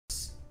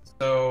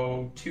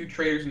So, 2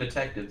 traders and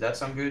detectives. That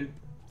sound good?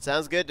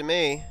 Sounds good to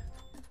me.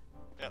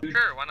 Yeah.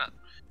 Sure, why not?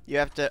 You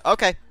have to.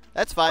 Okay,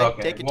 that's fine.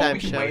 Okay. Take your Well, time, we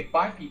can show. wait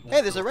 5 people.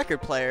 Hey, there's a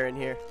record player in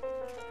here.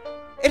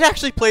 It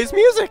actually plays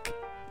music.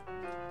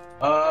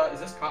 Is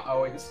this?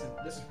 Oh wait, this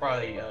is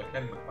probably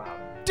Kevin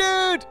McLeod.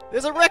 Dude,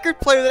 there's a record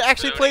player that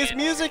actually plays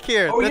music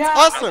here. Oh, That's yeah,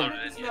 awesome. I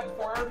noticed that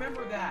before. I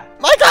remember that.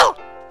 Michael!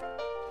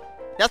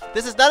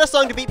 This is not a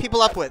song to beat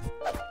people up with.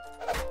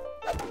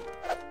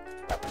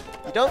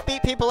 You don't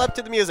beat people up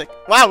to the music.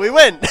 Wow, we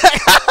win!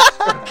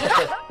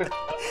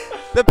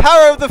 The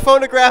power of the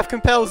phonograph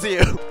compels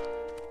you.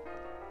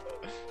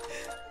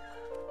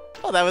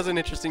 Oh, that was an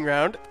interesting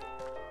round.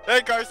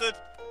 Hey, Carson.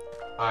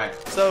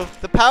 Alright. So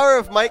the power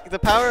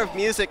of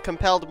music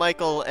compelled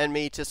Michael and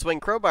me to swing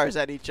crowbars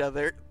at each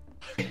other.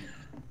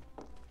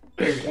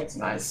 That's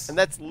nice. And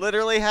that's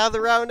literally how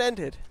the round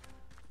ended.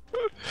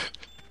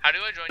 How do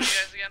I join you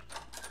guys again?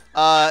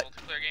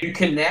 You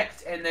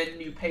connect and then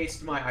you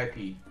paste my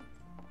IP.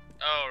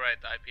 Oh, right,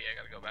 the IP. I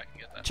gotta go back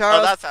and get that. Charles,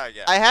 Oh, that's how I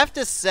get. I have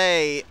to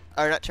say,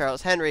 or not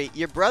Charles, Henry,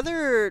 your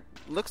brother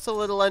looks a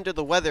little under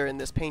the weather in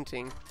this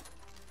painting.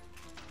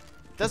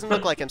 Doesn't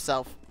look like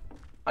himself.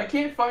 I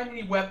can't find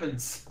any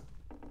weapons.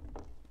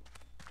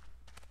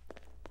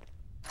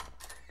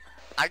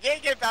 I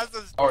can't get past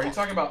this. Oh, are you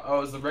talking about?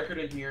 Oh, is the record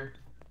in here?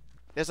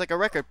 There's like a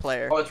record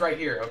player. Oh, it's right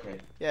here. Okay.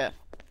 Yeah.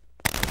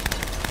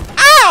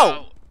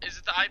 Ow! Oh, is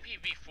it the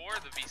IPv4 or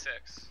the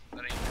V6? That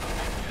I need to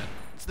get.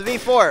 It's the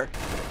V4.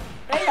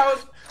 Hey,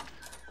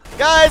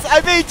 Guys,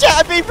 I'm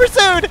being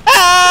pursued!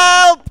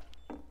 Help!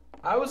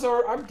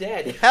 I'm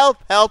dead. Help,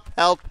 help,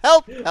 help,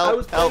 help, I help,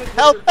 was help, playing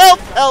help, with help,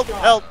 your help,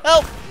 shot. help,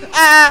 help!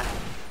 Ah!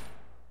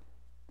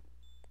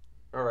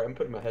 Alright, I'm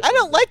putting my head. I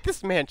don't like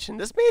this mansion.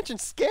 This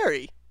mansion's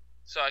scary.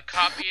 So I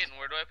copy it, and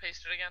where do I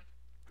paste it again?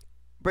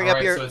 Bring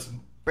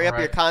up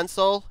your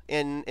console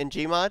in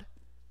Gmod.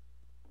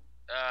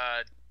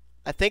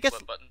 I think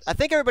What buttons? I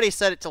think everybody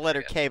set it to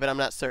letter K, but I'm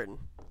not certain.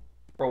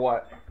 For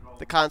what?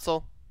 The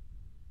console.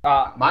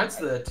 Mine's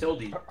the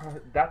tilde.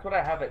 That's what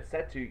I have it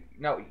set to.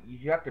 No,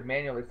 you have to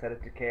manually set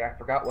it to K. I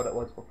forgot what it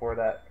was before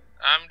that.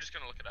 I'm just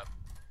gonna look it up.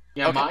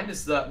 Yeah, Okay.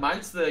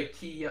 mine's the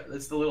key.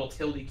 It's the little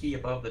tilde key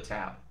above the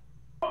tab.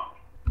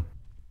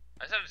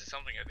 I set it to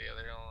something or the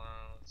other.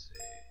 Let's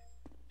see.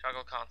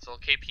 Toggle console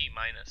KP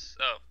minus.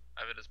 Oh,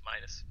 I have it as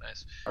minus.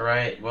 Nice. All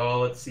right. Well,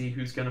 let's see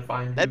who's gonna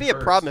find. That'd who be a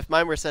first. problem if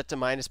mine were set to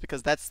minus,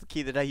 because that's the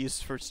key that I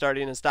use for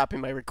starting and stopping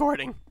my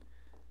recording.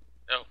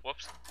 Oh,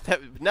 whoops. That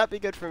would not be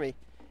good for me.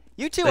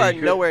 You two So are you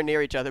could- nowhere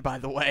near each other, by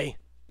the way.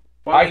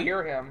 Well, I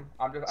hear him.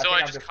 So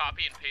I just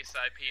copy and paste the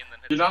IP and then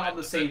hit You're not submit on the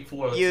with same it.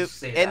 floor. Let's You just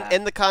say that.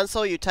 in the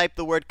console you type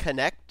the word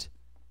connect,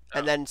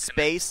 and Oh, then connect.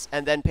 space,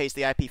 and then paste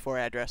the IP4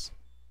 address.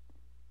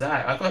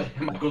 That I thought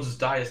Michael just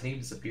died. His name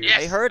disappeared.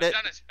 Yes, I heard I've it.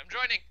 done it. I'm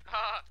joining.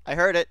 Ha! I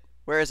heard it.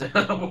 Where is it?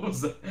 What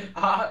was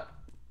that?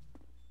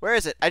 Where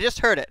is it? I just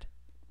heard it.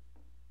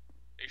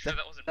 Are you sure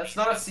that wasn't That's me?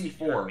 not a That was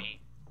C4. me.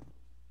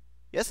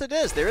 Yes, it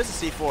is. There is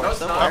a C4 No, it's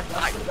somewhere.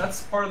 not.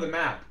 That's part of the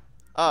map.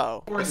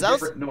 Oh, Or it it's a sounds.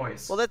 different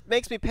noise. Well, that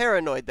makes me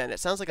paranoid. Then it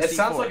sounds like a it C4.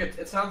 sounds like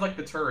it sounds like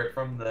the turret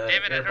from the.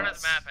 David, I don't have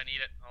Airbus. the map. I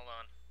need it. Hold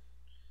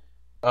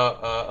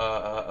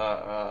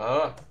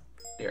on.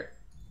 Here.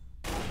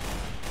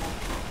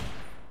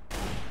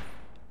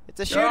 It's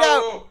a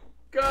shootout.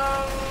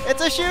 Go!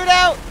 It's a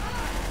shootout.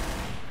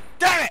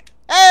 Damn it!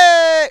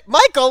 Hey,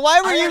 Michael,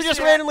 why were I you actually just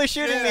had- randomly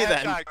shooting yeah, me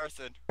then? headshot,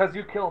 Carson. Because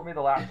you killed me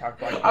the last time.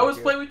 So I was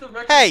killed playing you. with the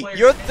record Hey,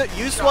 player.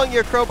 you swung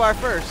your crowbar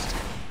first.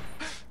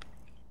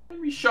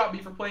 He shot me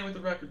for playing with the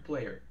record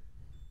player.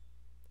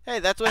 Hey,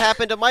 that's what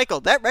happened to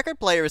Michael. That record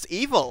player is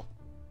evil.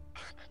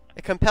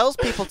 It compels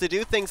people to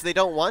do things they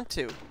don't want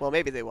to. Well,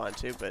 maybe they want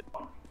to, but...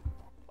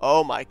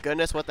 Oh my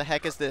goodness, what the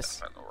heck is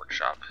this? At the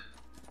workshop.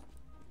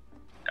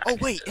 Oh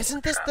wait,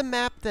 isn't this the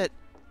map that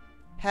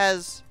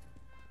has...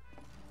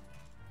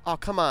 Oh,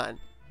 come on.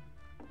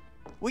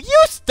 Will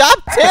you stop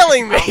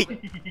tailing me?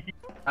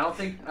 I don't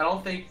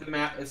think the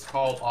map is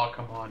called Aw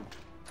Come On.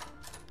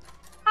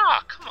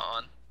 Ah, come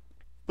on.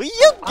 Will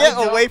you get I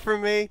don't- away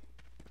from me?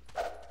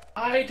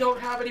 I don't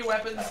have any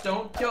weapons.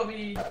 Don't kill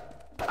me.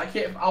 I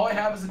can't. All I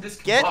have is a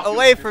disc. Get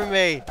away from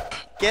me.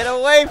 Get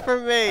away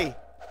from me.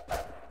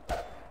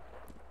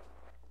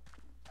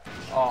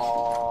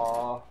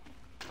 Aww.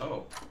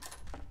 Oh.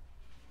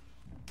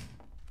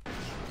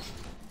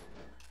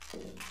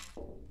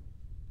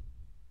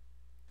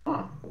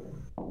 Huh.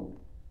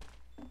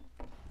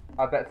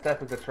 I bet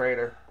Seth is a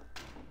traitor.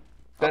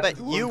 I Seth bet is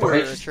you wounded. were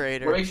What a makes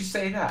traitor. you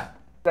say that?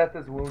 Seth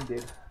is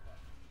wounded.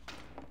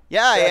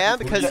 Yeah, I Yeah, am,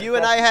 because you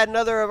and I had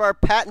another of our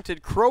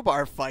patented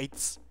crowbar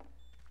fights.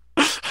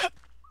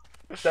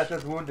 Seth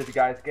is wounded,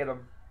 guys. Get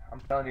him. I'm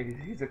telling you,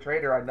 he's a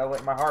traitor. I know it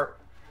in my heart.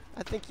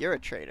 I think you're a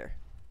traitor.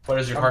 What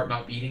is your heart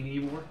not beating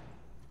anymore?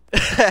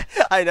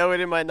 I know it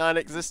in my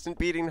non-existent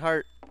beating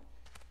heart.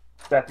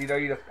 Seth, you know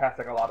you just passed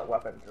like a lot of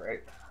weapons,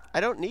 right? I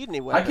don't need any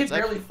I weapons. can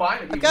barely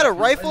find it. I've got a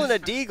rifle and a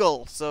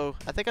deagle, so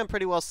I think I'm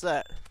pretty well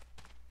set.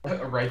 A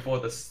rifle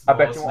with a I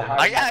bet you smallest won't mag.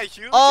 I got a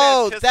huge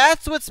Oh, pistol.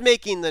 that's what's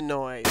making the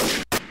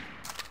noise.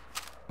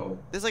 Oh.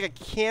 There's like a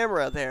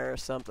camera there or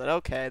something.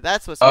 Okay,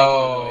 that's what's making the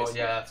Oh, noise.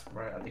 yeah, that's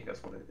right. I think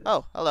that's what it is.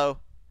 Oh, hello.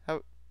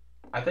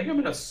 I think I'm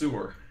in a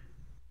sewer.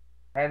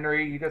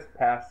 Henry, you just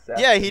passed Seth.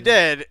 Yeah, he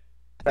did. I think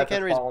Seth is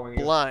Henry's following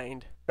you.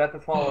 blind. Seth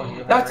is following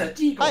you, That's Henry. a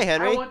deagle. Hi,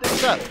 Henry. I want that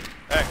What's up?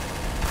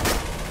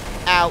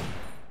 deagle. Ow.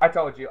 I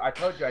told you.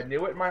 I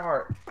knew it in my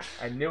heart.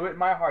 I knew it in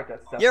my heart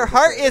that Seth Your was a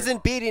heart traitor.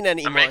 isn't beating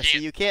anymore, so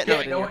you can't know it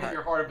Can't in know your it in heart.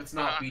 your heart if it's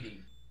not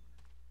beating.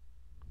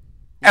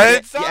 And then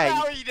Yeah,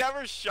 somehow he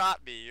never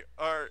shot me,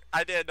 or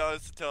I didn't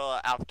notice until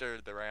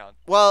after the round.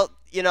 Well,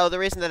 you know, the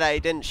reason that I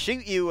didn't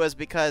shoot you was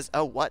because...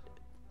 Oh, what?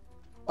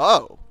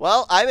 Oh,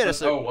 well, I'm in a...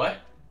 Oh, what?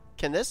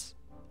 Can this?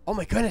 Oh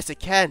my goodness, it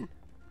can.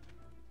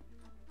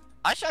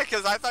 I shot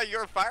because I thought you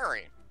were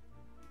firing.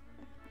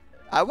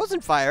 I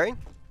wasn't firing.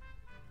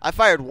 I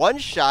fired one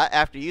shot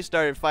after you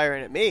started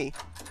firing at me.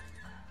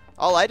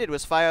 All I did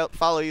was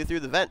follow you through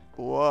the vent.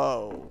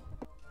 Whoa.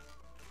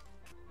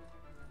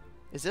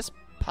 Is this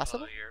possible?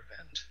 Follow your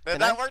vent. And Can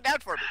that I? worked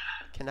out for me.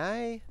 Can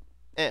I?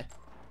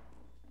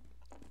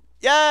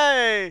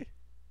 Yay!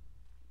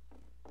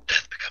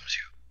 Death becomes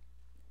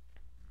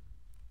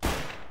you.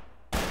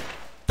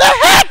 The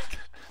heck?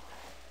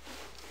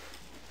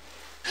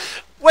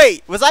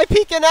 Wait, was I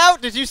peeking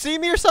out? Did you see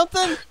me or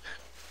something?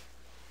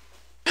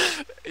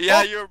 Yeah,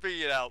 Oh. you were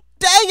being out.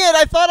 Dang it,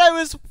 I thought I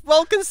was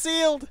well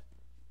concealed.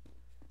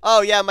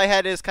 Oh yeah, my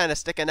head is kind of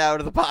sticking out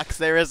of the box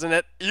there, isn't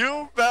it?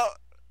 You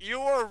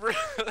were really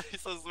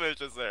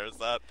suspicious there,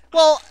 Seth.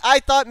 Well, I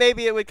thought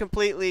maybe it would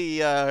completely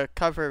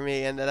cover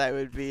me and that I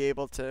would be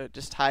able to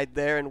just hide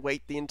there and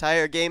wait the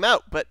entire game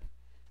out, but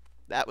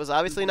that was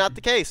obviously not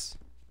the case.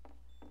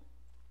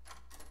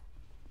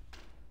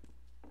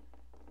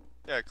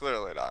 Yeah,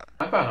 clearly not.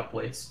 I found a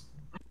place.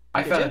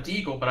 I Did found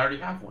you? a deagle, but I already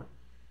have one.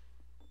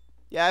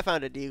 Yeah, I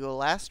found a deagle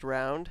last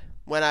round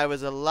when I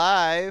was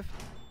alive.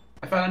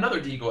 I found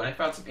another deagle, and I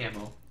found some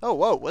ammo. Oh,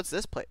 whoa, what's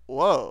this place?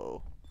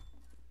 Whoa.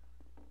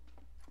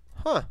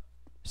 Huh.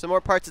 Some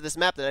more parts of this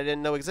map that I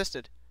didn't know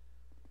existed.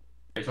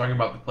 You're talking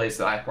about the place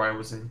that where I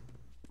was in.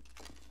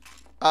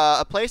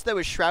 A place that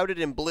was shrouded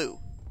in blue.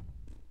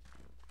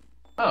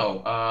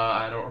 Oh,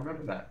 I don't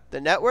remember that.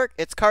 The network?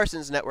 It's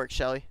Carson's network,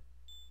 Shelly.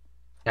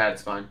 Yeah,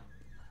 it's fine.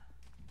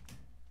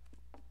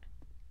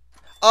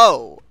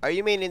 Oh, are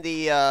you meaning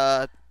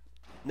the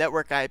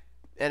network and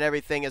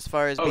everything as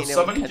far as Oh, being able to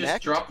somebody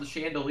connect? just dropped the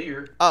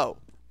chandelier. Oh.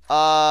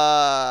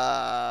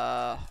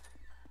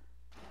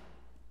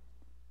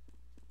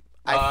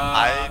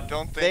 I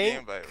don't think think-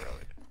 anybody really.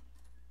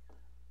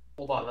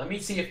 Hold on, let me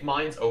see if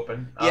mine's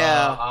open.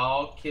 Yeah.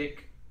 I'll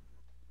kick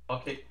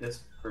this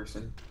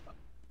person.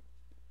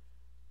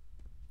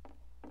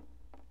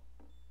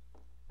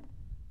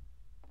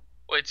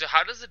 Wait, so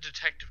how does the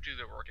detective do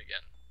their work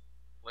again?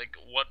 Like,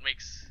 what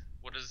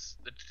is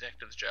the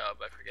detective's job?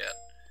 I forget.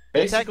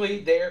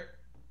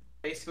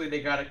 Basically,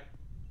 they gotta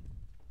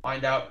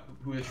find out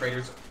who the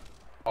traitors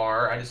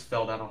are. I just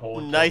fell down a hole.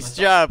 And killed Nice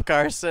myself. job,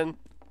 Carson.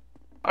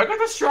 I got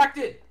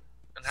distracted.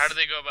 And how do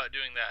they go about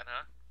doing that,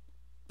 huh?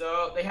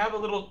 So they have a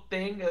little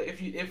thing.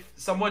 If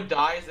someone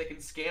dies, they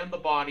can scan the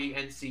body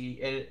and see,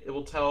 and it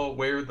will tell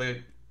where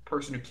the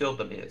person who killed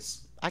them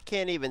is. I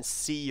can't even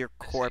see your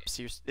corpse.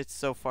 It's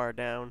so far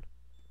down.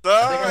 So,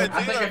 I it's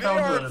think I either fell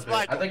me into or it a it's bit. I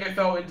Michael. think I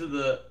fell into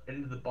the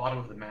bottom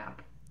of the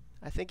map.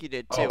 I think you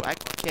did too. Oh. I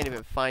can't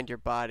even find your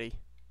body.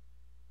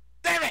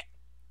 Damn it!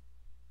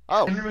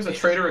 Oh, Henry was a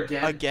traitor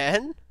again.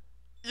 again?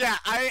 Yeah,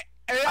 I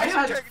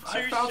I took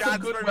two found shots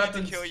some good for me to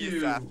weapons kill you, too.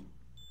 Seth.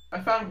 I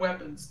found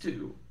weapons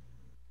too.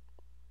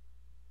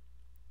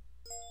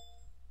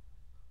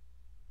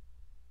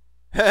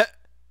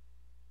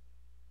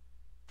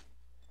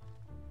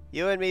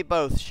 You and me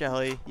both,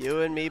 Shelly.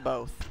 You and me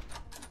both.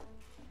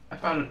 I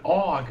found an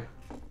AUG.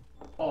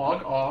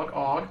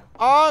 AUG.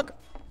 Og!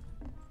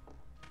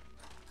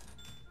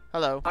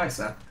 Hello. Hi,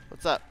 Seth.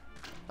 What's up?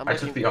 I'm I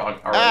took looking- the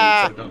AUG already,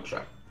 Ah! so don't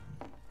check.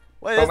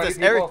 What So is many this?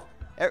 people.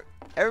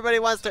 Everybody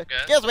wants to. Okay.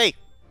 Excuse me!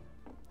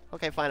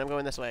 Okay, fine. I'm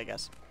going this way, I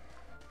guess.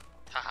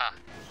 Haha.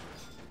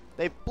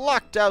 They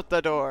blocked out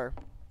the door.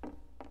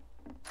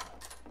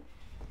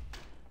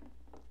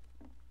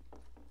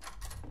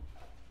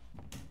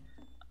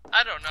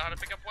 I don't know how to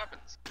pick up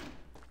weapons.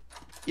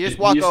 You just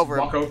walk over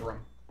Walk them. over them.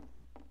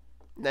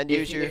 And then If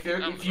use your.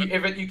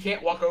 you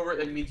can't walk over it,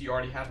 then it means you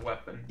already have a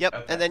weapon. Yep,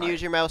 at that and then time.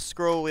 use your mouse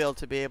scroll wheel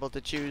to be able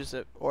to choose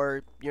it,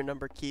 or your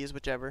number keys,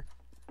 whichever.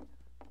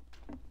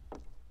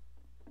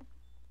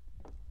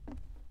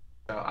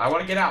 I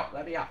want to get out.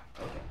 Let me out.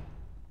 Okay.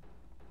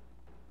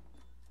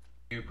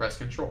 You press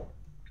control.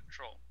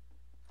 Control.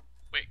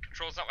 Wait,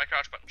 control's not my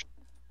crouch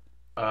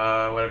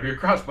button. Whatever your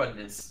crouch button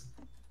is.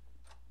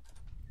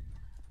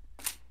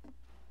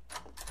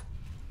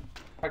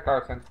 Hi,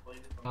 Carson.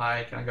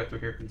 Hi, can I go through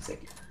here for a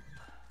second?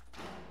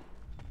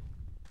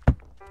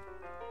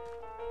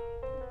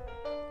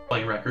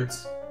 Playing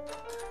records.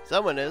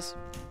 Someone is.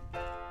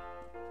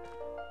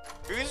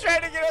 Who's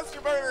trying to get us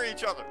to murder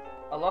each other?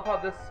 I love how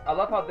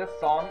this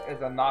song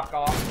is a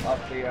knockoff of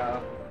the.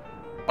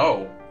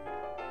 Oh.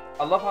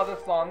 I love how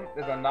this song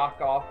is a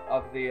knockoff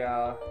of the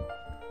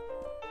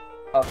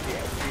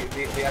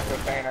the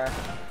entertainer.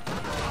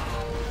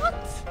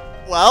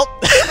 Well,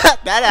 that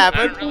I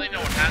happened. don't really know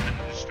what happened.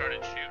 I just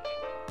started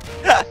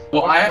shooting.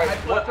 Well,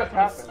 What just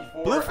happened?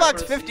 Blue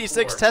Fox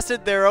 56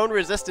 tested their own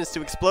resistance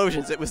to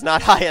explosions. It was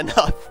not high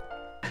enough.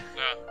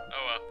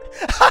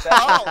 Oh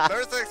Oh,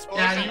 there's an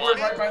explosion. Yeah, you were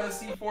right by the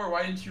C4.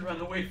 Why didn't you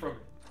run away from it?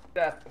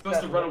 Seth, You're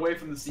supposed to run away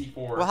from the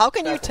C4. Well, how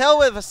can you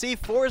tell if a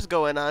C4 is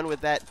going on with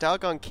that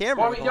doggone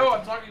camera? Well, I mean, no,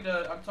 I'm talking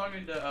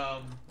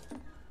to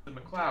the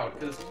McLeod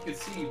because he could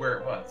see where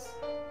it was.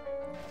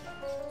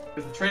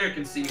 Because the trader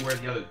can see where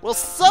the other. Will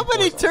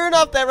somebody C4s are. turn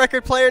off that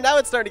record player? Now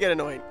it's starting to get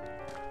annoying.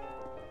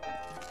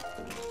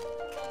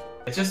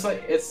 It's just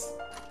like it's.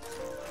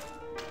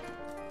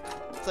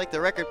 It's like the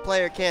record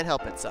player can't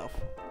help itself.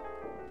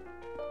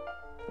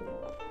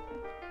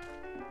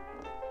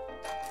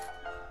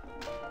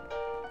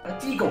 A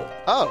deagle.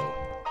 Oh.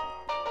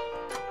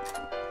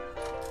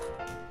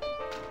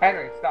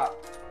 Henry, stop.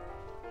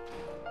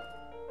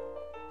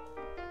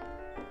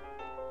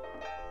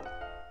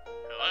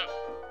 Hello?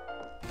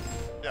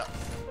 Yeah.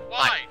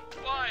 Why?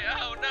 Why?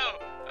 Oh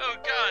no! Oh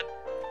god!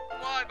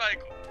 Why,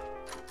 Michael?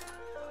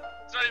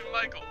 It's not even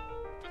Michael.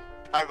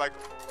 I'm like,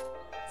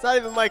 It's not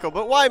even Michael,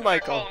 but why I'm gonna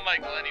Michael? call him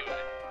Michael anyway.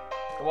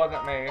 It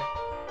wasn't me.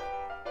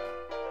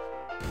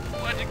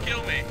 Why'd you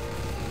kill me?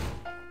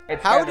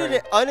 It's How Henry. did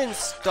it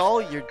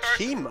uninstall your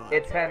Gmod?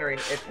 It's Henry.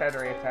 It's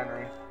Henry. It's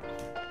Henry.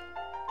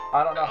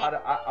 I don't know how to.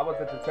 I was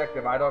a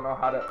detective. I don't know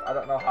how to. I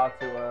don't know how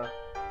to.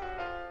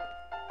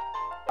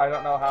 I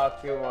don't know how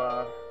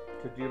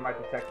to do my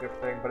detective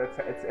thing. But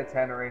it's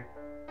Henry.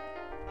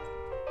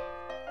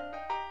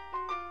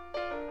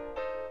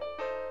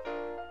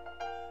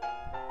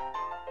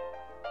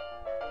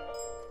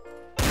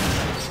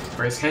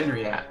 Where's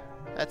Henry at?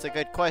 That's a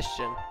good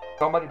question.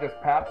 Somebody just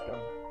passed him.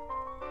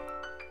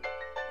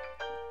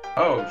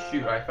 Oh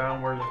shoot! I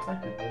found where the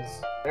detective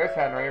is. There's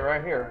Henry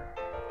right here.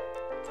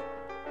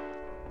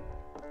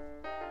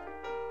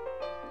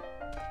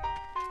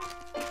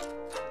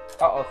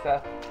 Uh-oh,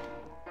 Seth.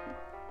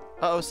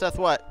 Uh-oh, Seth,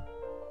 what?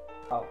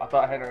 Oh, I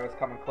thought Henry was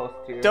coming close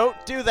to you. Don't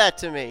do that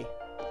to me.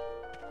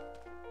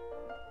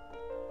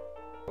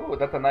 Ooh,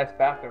 that's a nice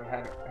bathroom,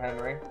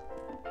 Henry.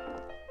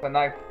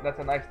 That's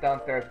a nice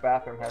downstairs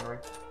bathroom, Henry.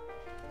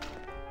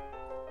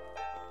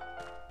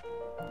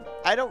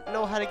 I don't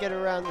know how to get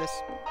around this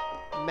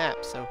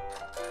map, so...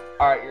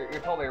 Alright,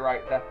 you're totally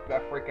right. That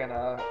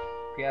freaking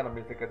piano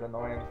music is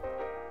annoying.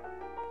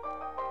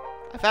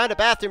 I found a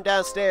bathroom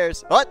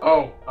downstairs. What?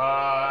 Oh,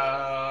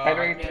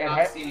 Henry, I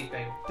cannot see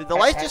anything. Did the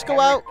lights just go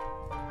Henry-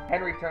 out?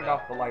 Henry turned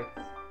off the lights.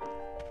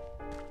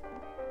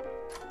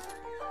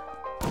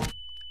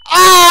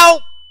 Ow!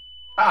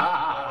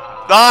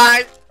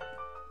 die!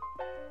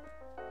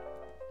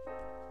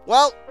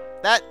 Well,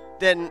 that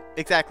didn't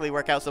exactly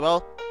work out so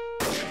well.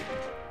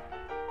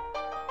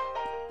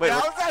 Wait,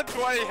 That was at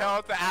 20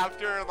 health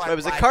after, like, wait,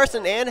 was it like-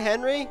 Carson and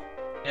Henry?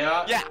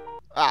 Yeah. Yeah.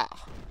 Ah.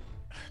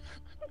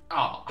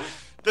 Oh,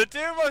 The two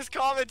most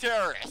common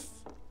terrorists.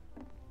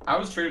 I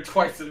was traded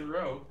twice in a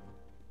row.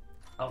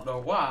 I don't know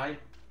why.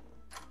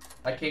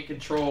 I can't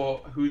control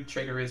who the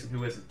trader is and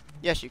who isn't.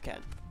 Yes, you can.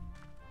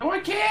 No, I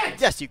can't.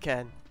 Yes, you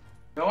can.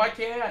 No, I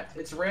can't.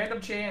 It's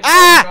random chance.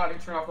 Ah! Oh my god, you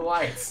turn off the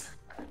lights.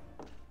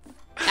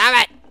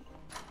 Damn it!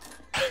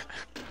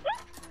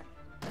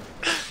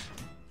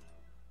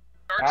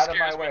 Dark Out of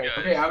my scares me, way. guys.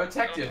 Okay, I'm a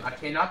detective. I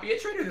cannot be a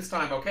trader this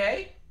time,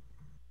 okay?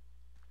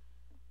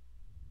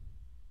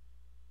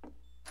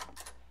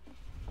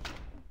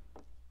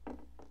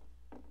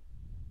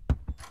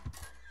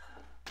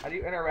 How do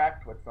you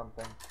interact with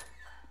something?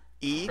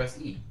 E? Press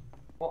E.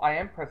 Well, I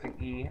am pressing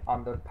E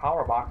on the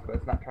power box, but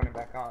it's not turning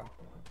back on.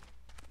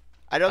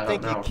 I don't I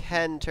think don't you know.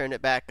 can turn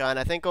it back on.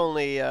 I think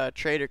only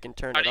Trader can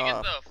turn How it do you get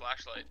off. the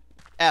flashlight?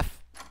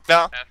 F.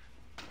 No.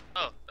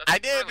 Oh, that's I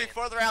did it brilliant.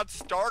 before the round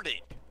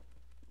started.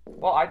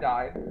 Well, I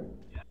died.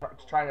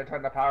 Trying to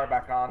turn the power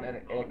back on, and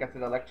I guess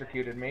it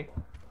electrocuted me.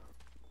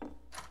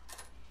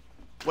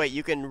 Wait,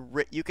 you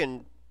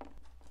can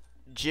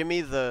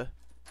jimmy the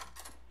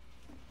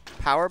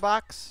power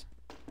box?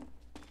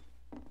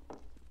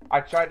 I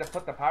tried to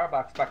put the power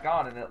box back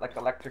on, and it like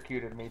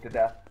electrocuted me to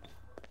death.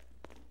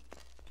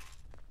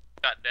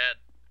 Got dead.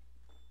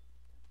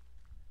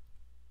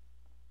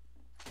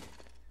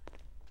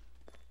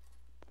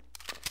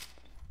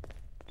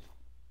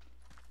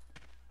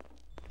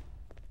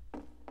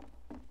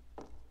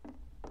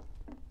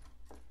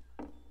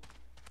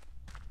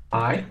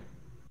 I.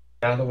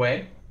 Out of the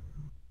way.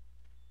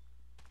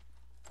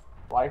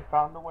 Life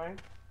found a way.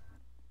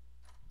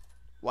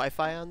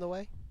 Wi-Fi on the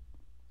way?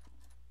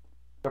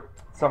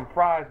 Some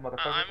fries,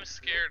 motherfucker. I'm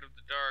scared of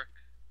the dark.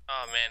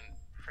 Oh man,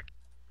 frick.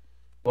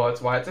 Well,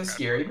 that's why it's a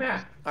scary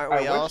map. Aren't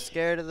I we all wish-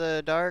 scared of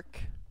the dark?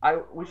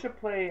 We should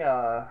play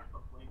Oh,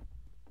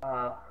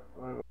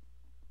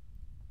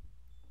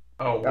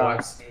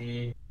 what's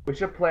the... we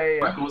should play.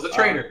 Michael was a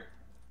traitor.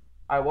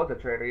 I was a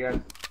traitor, yes.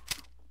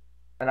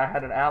 And I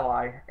had an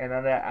ally, and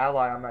then that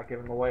ally I'm not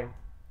giving away.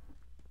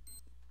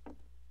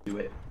 Do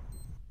it.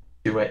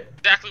 Do it.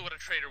 Exactly what a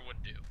traitor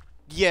would do.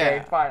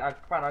 Yeah. Okay,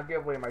 fine. I'll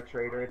give away my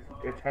traitor.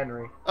 It's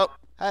Henry. Oh,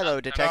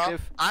 hello,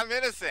 detective. I'm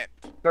innocent.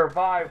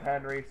 Survive,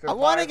 Henry. Survive I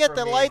want to get for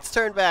the me. lights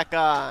turned back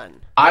on.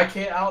 I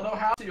can't. I don't know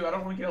how to. I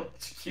don't want to get.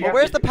 You Well, have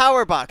where's to- the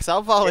power box?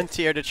 I'll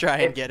volunteer to try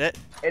and it's- get it.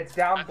 It's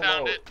down I below.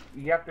 found it.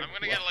 You have to. I'm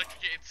gonna get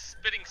electrocuted. It's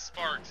spitting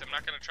sparks. I'm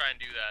not gonna try and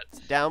do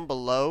that. Down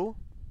below?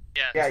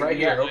 Yeah. Yeah, It's right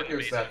yeah. here. Over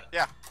here, Seth.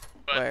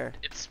 But Where?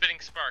 it's spitting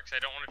sparks. I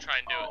don't want to try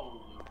and do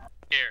it.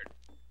 Scared.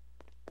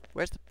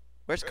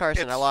 Where's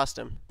Carson? I It's- lost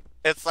him.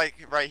 It's like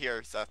right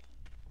here, Seth.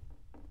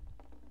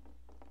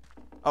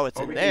 Oh, it's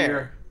Over in there.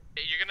 here.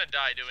 You're gonna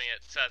die doing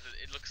it, Seth.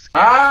 It looks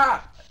scary.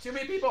 Ah! Too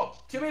many people.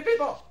 Too many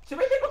people. Too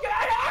many people. Get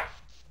out of here!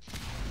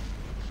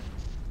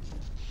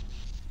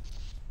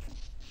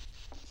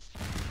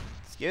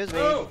 Excuse me.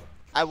 Move.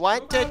 I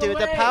want Move to out of the do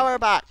the way. power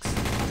box.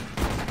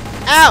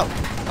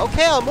 Ow!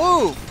 Okay, I'll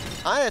move.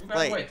 Move out of the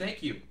way. Honestly.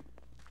 Thank you.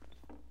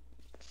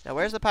 Now,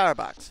 where's the power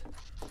box?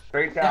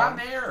 Straight Down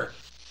down. there.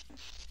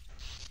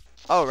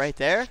 Oh, right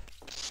there?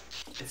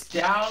 It's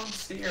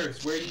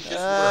downstairs where you just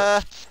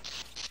were.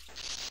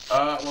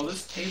 Well,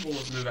 this table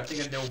was moved. I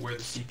think I know where the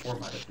C4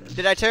 might have been.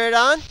 Did I turn it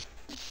on?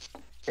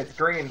 It's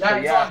green. Yeah, so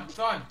it's yeah. on. It's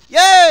on.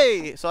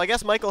 Yay! So I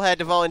guess Michael had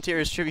to volunteer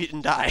his tribute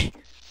and die.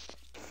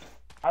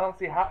 I don't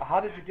see how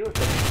did you do it?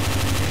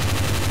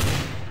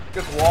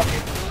 Just walk into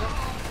it.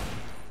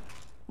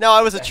 No,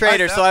 I was a Yeah,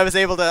 traitor, so I was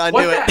able to undo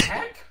What it. the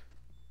heck?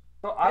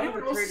 So I Anyone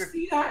was a else traitor.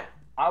 see that?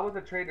 I was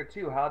a traitor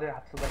too. Why did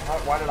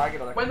I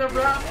get When the electrocuted?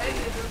 round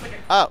ended, there's like a.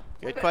 Oh,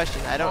 good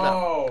question. I don't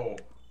know.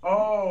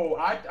 Oh,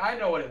 I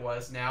know what it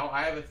was now.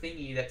 I have a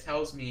thingy that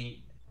tells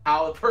me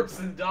how the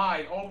person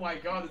died. Oh my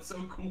god, it's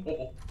so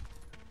cool.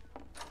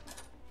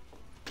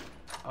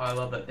 Oh, I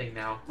love that thing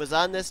now. It was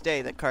on this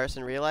day that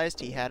Carson realized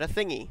he had a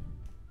thingy.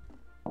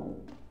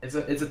 It's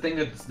a thing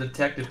that the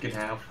detective can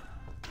have.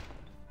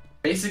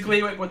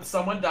 Basically, like, when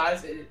someone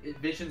dies, it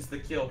visions the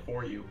kill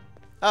for you.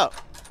 Oh,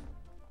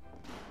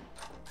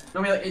 No,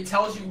 I mean, like, it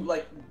tells you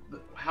like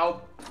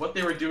what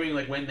they were doing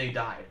like when they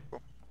died.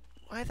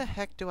 why the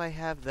heck do I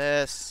have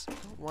this? I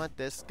don't want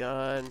this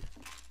gun.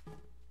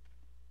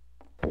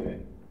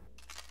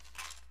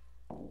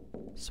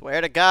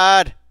 Swear to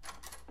God.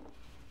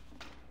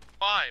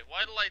 Why?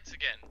 Why the lights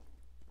again?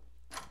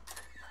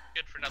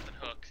 Good for nothing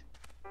hook.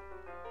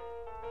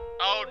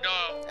 Oh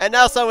no. And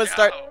now someone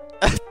start.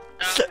 No.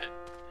 Stop it.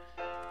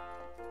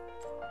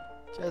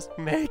 Just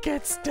make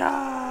it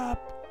stop.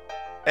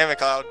 Hey,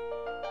 McLeod.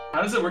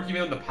 How does it work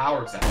even when the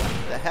power's out?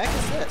 The heck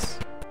is this?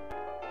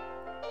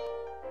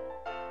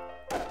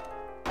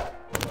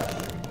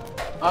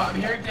 I'm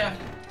hearing death.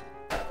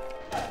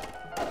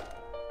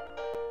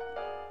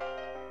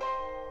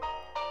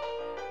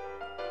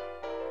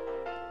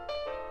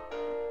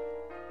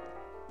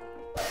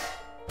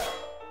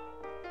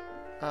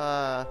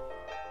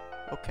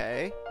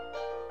 Okay.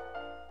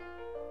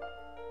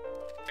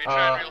 Are you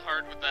trying real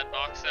hard with that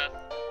box, Seth?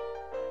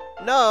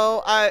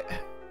 No,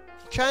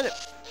 trying to.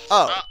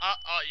 Oh,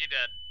 You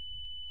dead.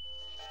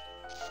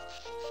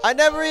 I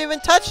never even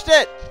touched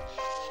it.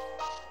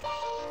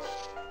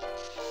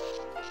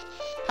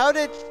 How?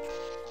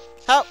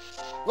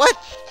 What?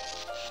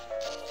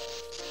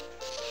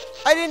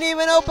 I didn't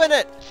even open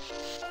it.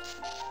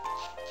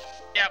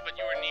 Yeah, but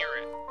you were near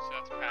it, so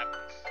that's what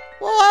happens.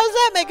 Well, how does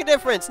that make a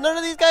difference? None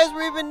of these guys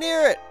were even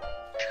near it.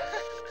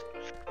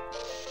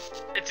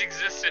 It's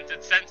existent.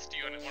 It sensed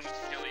you and it wanted to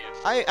kill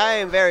you. I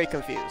am very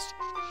confused.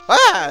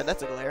 Ah,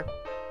 that's a glare.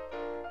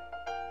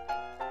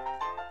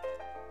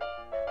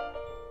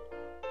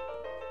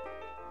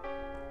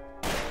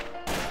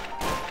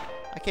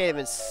 I can't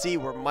even see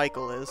where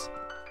Michael is.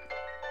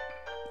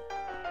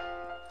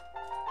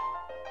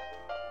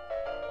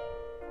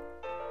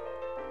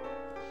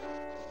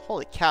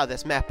 Holy cow,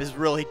 this map is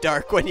really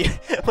dark when you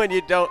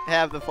don't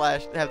have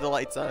the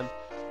lights on.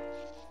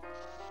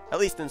 At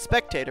least in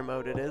spectator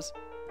mode it is.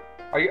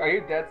 Are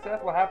you dead,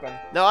 Seth? What happened?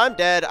 No, I'm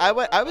dead. I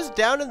was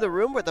down in the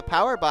room where the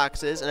power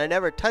box is, and I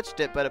never touched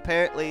it, but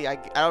apparently, I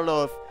don't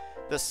know if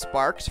the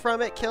sparks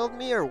from it killed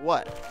me or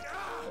what.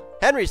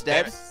 Henry's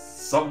dead.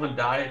 Someone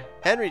died.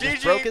 Henry just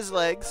GG. broke his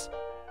legs.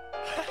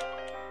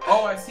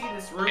 Oh, I see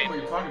this room where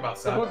you're talking about.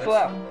 So Seth. who's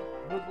That's- left?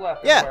 Who's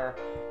left? Yeah. And where?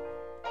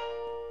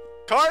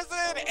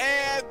 Carson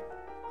and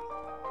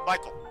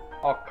Michael.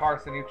 Oh,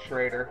 Carson, you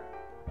traitor.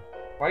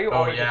 Why are you Oh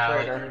always yeah, a like,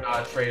 traitor? you're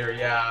not a traitor.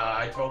 Yeah,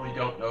 I totally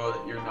don't know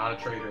that you're not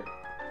a traitor.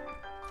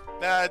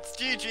 It's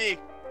GG.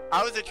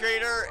 I was a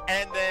traitor,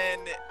 and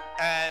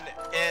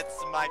it's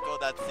Michael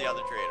that's the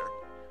other traitor.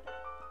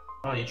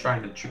 Oh, you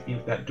trying to trick me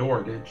with that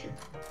door, didn't you?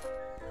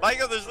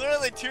 Michael, there's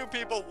literally 2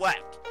 people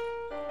left.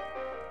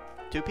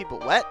 2 people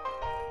wet?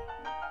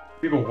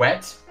 People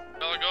wet?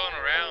 They're all going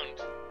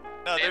around.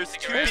 No, there's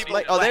dancing 2 around people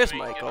Like- oh, left. there's You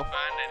can't Michael.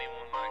 find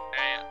anyone like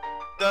that.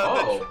 The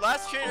Oh.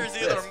 last traitor is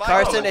Who's either this? Michael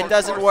Carson, or it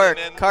doesn't Carson, work.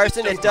 and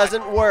Carson, it's it just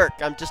doesn't work.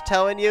 I'm just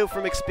telling you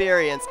from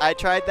experience. I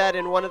tried that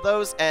in one of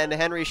those, and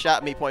Henry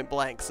shot me point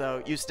blank,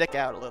 so you stick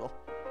out a little.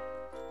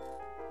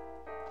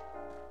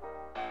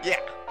 Yeah.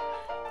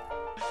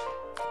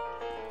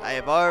 I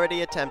have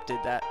already attempted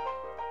that.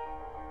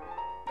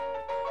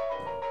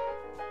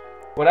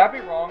 Would I be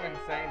wrong in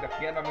saying the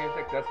piano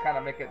music does kind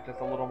of make it just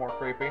a little more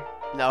creepy?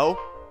 No.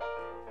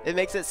 It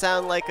makes it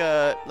sound like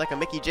a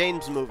Mickey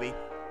James movie.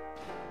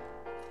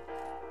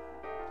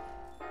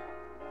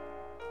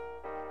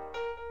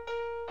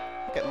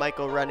 Look at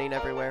Michael running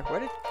everywhere. Where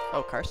did...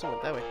 Oh, Carson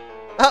went that way.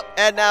 Oh,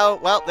 and now,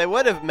 well, they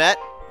would have met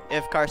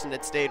if Carson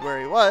had stayed where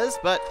he was,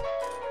 but...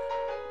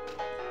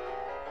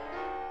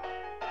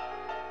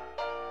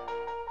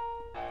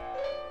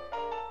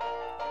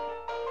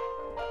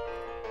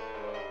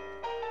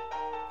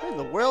 Where in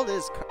the world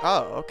is...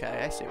 Oh,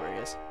 okay, I see where he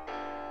is.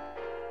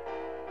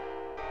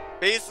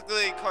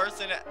 Basically,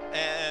 Carson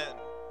and...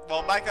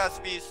 Well, Mike has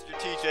to be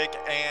strategic,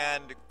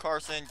 and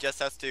Carson just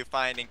has to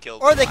find and kill.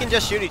 Or they can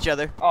just shoot each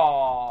other.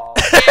 Oh.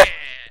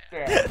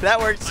 Yeah! That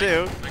works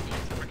too. Michael's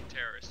a freaking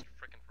terrorist.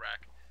 Freaking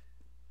wreck.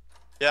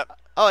 Yep.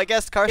 Oh, I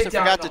guess Carson Get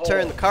down forgot the to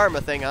turn hole. the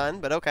karma thing on,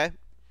 but okay.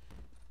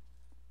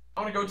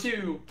 I want to go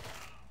too.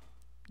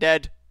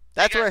 Dead.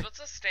 That's Hey guys, where... what's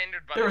the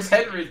standard button? There was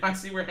Henry. I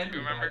see where Henry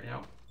Remember? died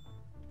now.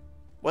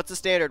 What's the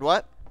standard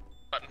what?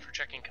 Button for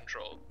checking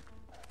control.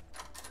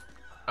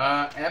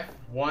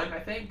 F1, I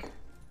think.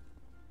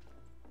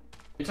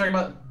 You're talking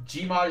about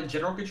Gmod and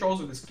general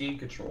controls or the game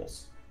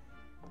controls?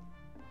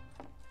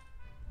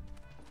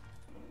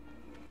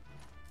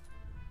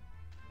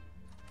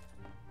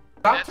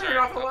 Stop That's turning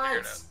alright, off the I'll figure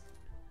it lights!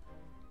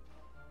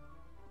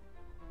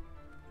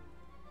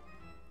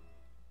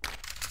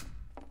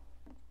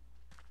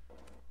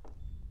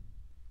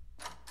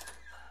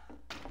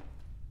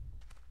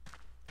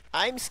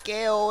 I'm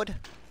scared.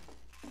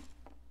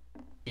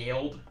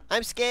 Scaled.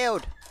 I'm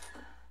scared.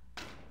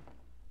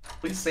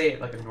 Please say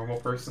it like a normal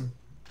person.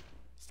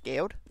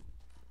 Scared?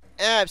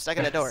 I'm stuck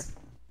in a door.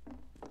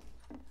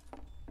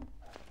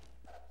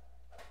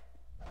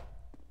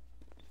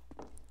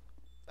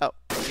 Oh,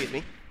 excuse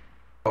me.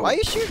 Oh. Why are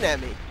you shooting at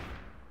me?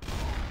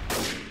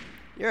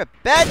 You're a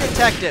bad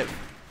detective.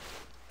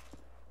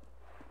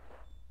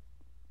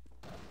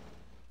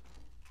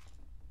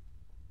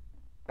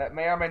 That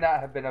may or may not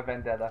have been a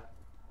vendetta.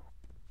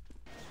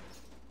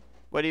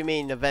 What do you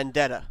mean, a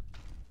vendetta?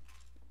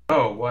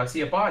 Oh, well, I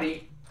see a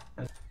body.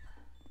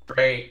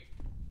 Great.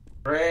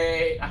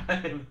 Great.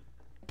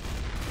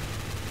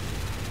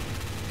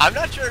 I'm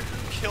not sure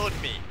who killed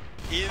me.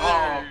 Either.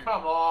 Oh,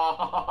 come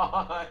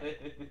on.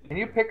 Can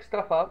you pick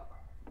stuff up?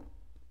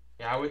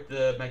 Yeah, with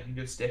the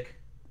magneto stick.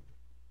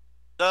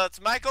 So it's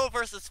Michael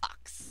versus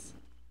Fox.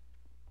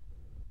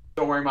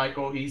 Don't worry,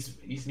 Michael. He's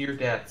near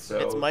death, so...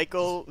 It's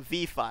Michael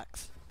V.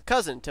 Fox.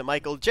 Cousin to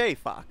Michael J.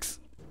 Fox.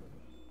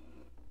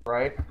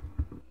 Right?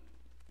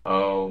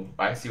 Oh,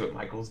 I see what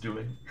Michael's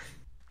doing.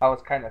 I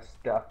was kind of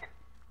stuck.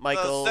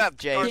 Michael Seth,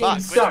 J. Carson,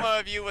 Fox. which one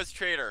of you was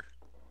traitor?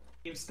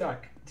 Team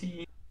stuck.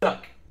 Team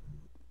stuck.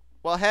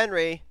 Well,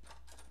 Henry,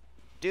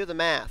 do the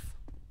math.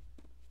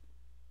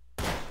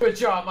 Good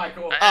job,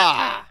 Michael.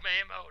 Ah.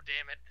 Mammo,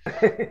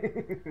 damn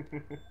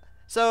it.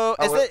 So,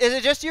 Oh, is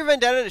it just your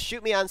vendetta to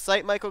shoot me on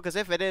sight, Michael? Because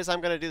if it is, I'm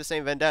going to do the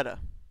same vendetta.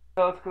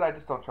 No, it's because I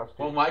just don't trust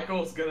you. Well,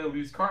 Michael's gonna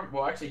lose karma.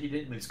 Well, actually, he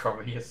didn't lose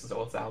karma. He has still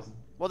 1,000.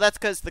 Well, that's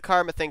because the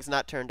karma thing's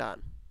not turned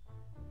on.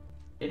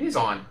 It is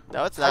on.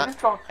 No, it's I not. just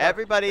don't trust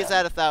Everybody's you.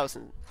 at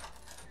 1,000.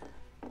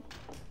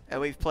 And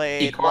we've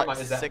played, karma what,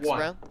 is at 6 1.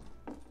 rounds?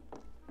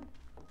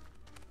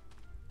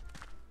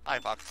 Hi,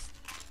 Fox.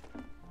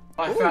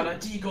 I Ooh. found a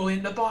deagle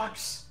in the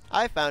box.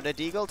 I found a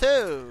deagle,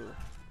 too.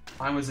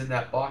 Mine was in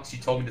that box you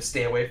told me to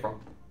stay away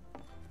from.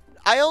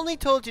 I only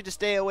told you to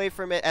stay away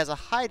from it as a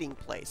hiding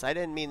place. I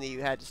didn't mean that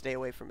you had to stay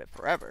away from it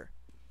forever.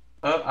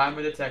 I'm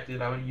a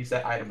detective. I'm gonna use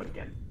that item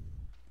again.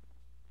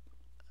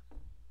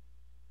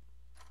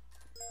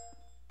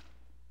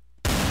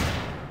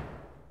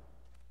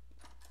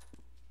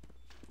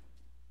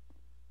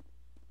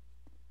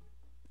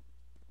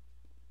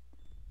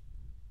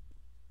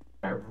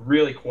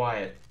 Really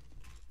quiet.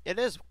 It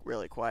is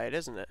really quiet,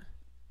 isn't it?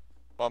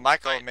 Well,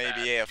 Michael Like may that,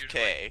 be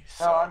AFK.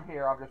 So. No, I'm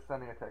here. I'm just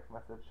sending a text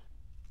message.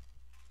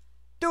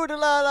 Doodle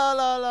la la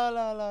la la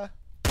la la.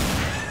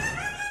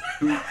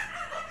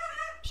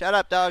 Shut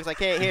up, dogs. I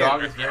can't hear.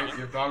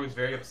 Your dog was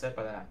very upset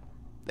by that.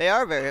 They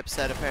are very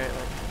upset,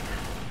 apparently.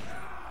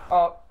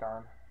 Oh,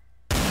 darn.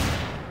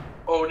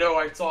 Oh no,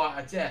 I saw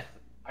a death.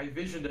 I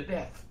visioned a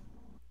death.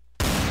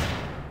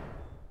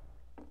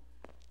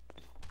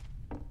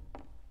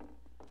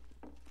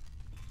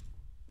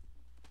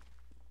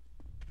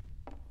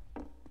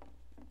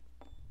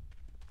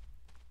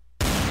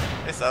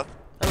 Hey, Seth.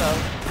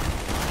 Hello.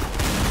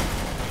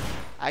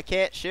 I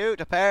can't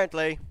shoot,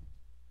 apparently.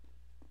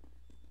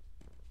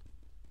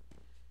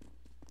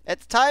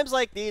 It's times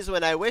like these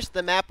when I wish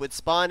the map would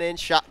spawn in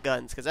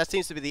shotguns, because that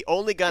seems to be the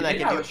only gun I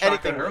did can have do a shotgun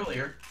anything with.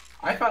 earlier.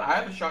 I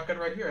have a shotgun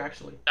right here,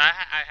 actually. I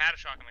had a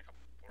shotgun a couple.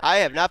 I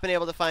have not been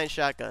able to find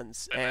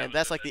shotguns, Then I and was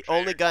that's a like the traitor.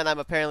 only gun I'm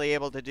apparently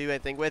able to do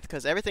anything with,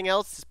 because everything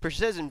else is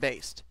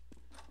precision-based.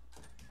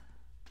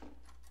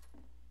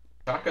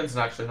 Shotgun's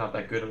actually not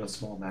that good on a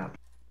small map.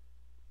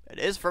 It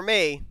is for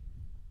me.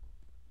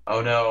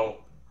 Oh no.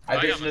 I I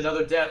got visioned myself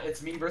another death.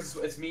 It's me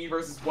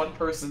versus one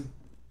person.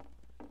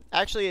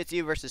 Actually, it's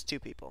you versus 2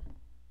 people.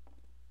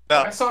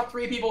 No. I saw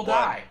 3 people One.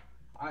 die.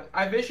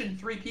 I visioned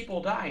 3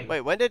 people dying.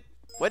 Wait, when did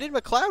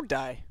McLeod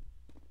die?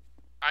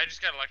 I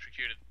just got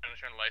electrocuted. I'm gonna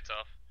turn the lights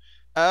off.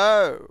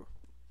 Oh.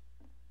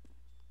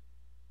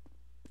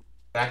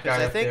 That Because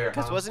guy I up think, there,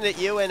 because huh? wasn't it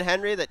you and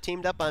Henry that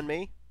teamed up on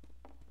me?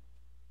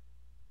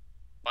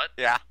 What?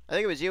 Yeah. I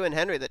think it was you and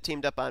Henry that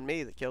teamed up on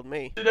me that killed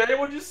me. Did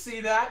anyone just see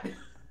that?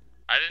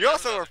 I didn't You know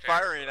also the were other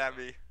character. firing at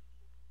me.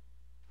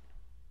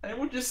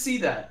 Anyone just see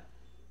that?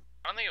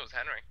 I don't think it was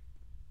Henry.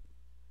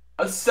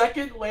 A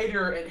second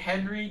later, and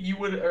Henry, you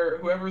would, or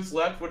whoever's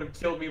left, would have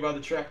killed me by the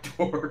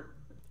trapdoor.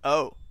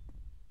 Oh.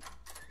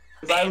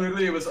 Because I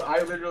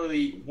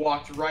literally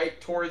walked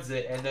right towards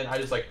it, and then I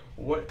just like,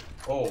 what?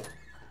 Oh.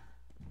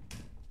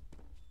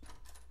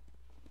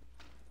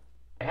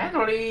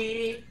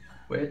 Henry,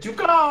 where'd you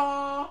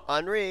go?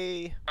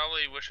 Henri.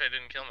 Probably wish I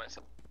didn't kill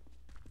myself.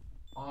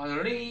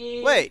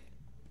 Henry. Wait.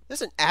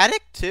 There's an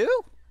attic too?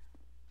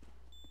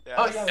 Yes.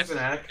 Oh yeah, there's an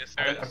attic. Yes,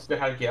 there I is. forget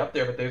how to get up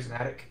there, but there's an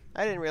attic.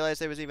 I didn't realize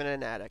there was even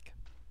an attic.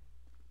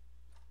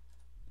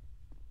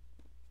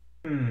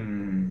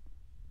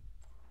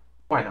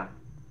 Why not?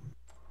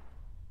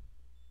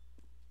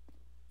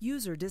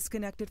 User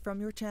disconnected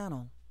from your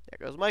channel.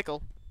 There goes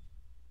Michael.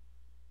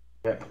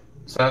 Yep.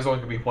 So that's only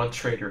gonna be one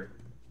traitor.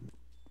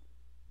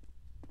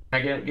 I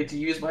get to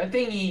use my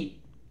thingy.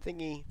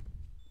 Thingy.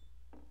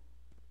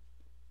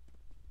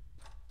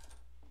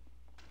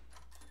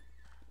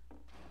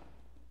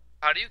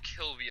 How do you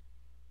kill via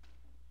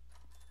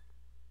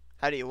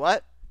How do you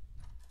what?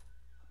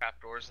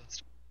 trapdoors and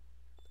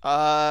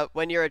stuff?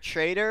 When you're a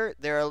trader,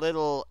 there are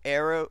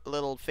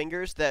little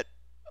fingers that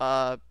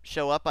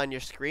show up on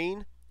your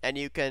screen, and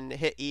you can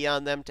hit E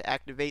on them to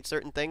activate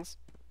certain things.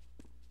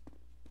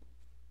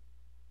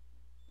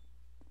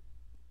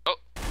 Oh.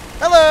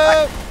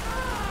 Hello!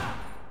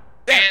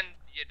 And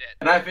you're dead.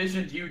 And I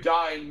visioned you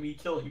dying, me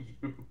killing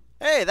you.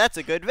 Hey, that's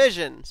a good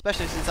vision,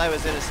 especially since I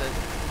was innocent.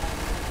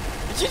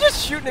 Did you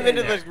just shoot him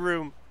into the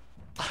room?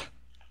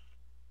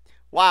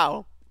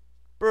 Wow.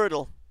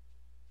 Brutal.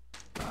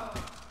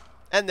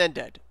 And then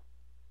dead.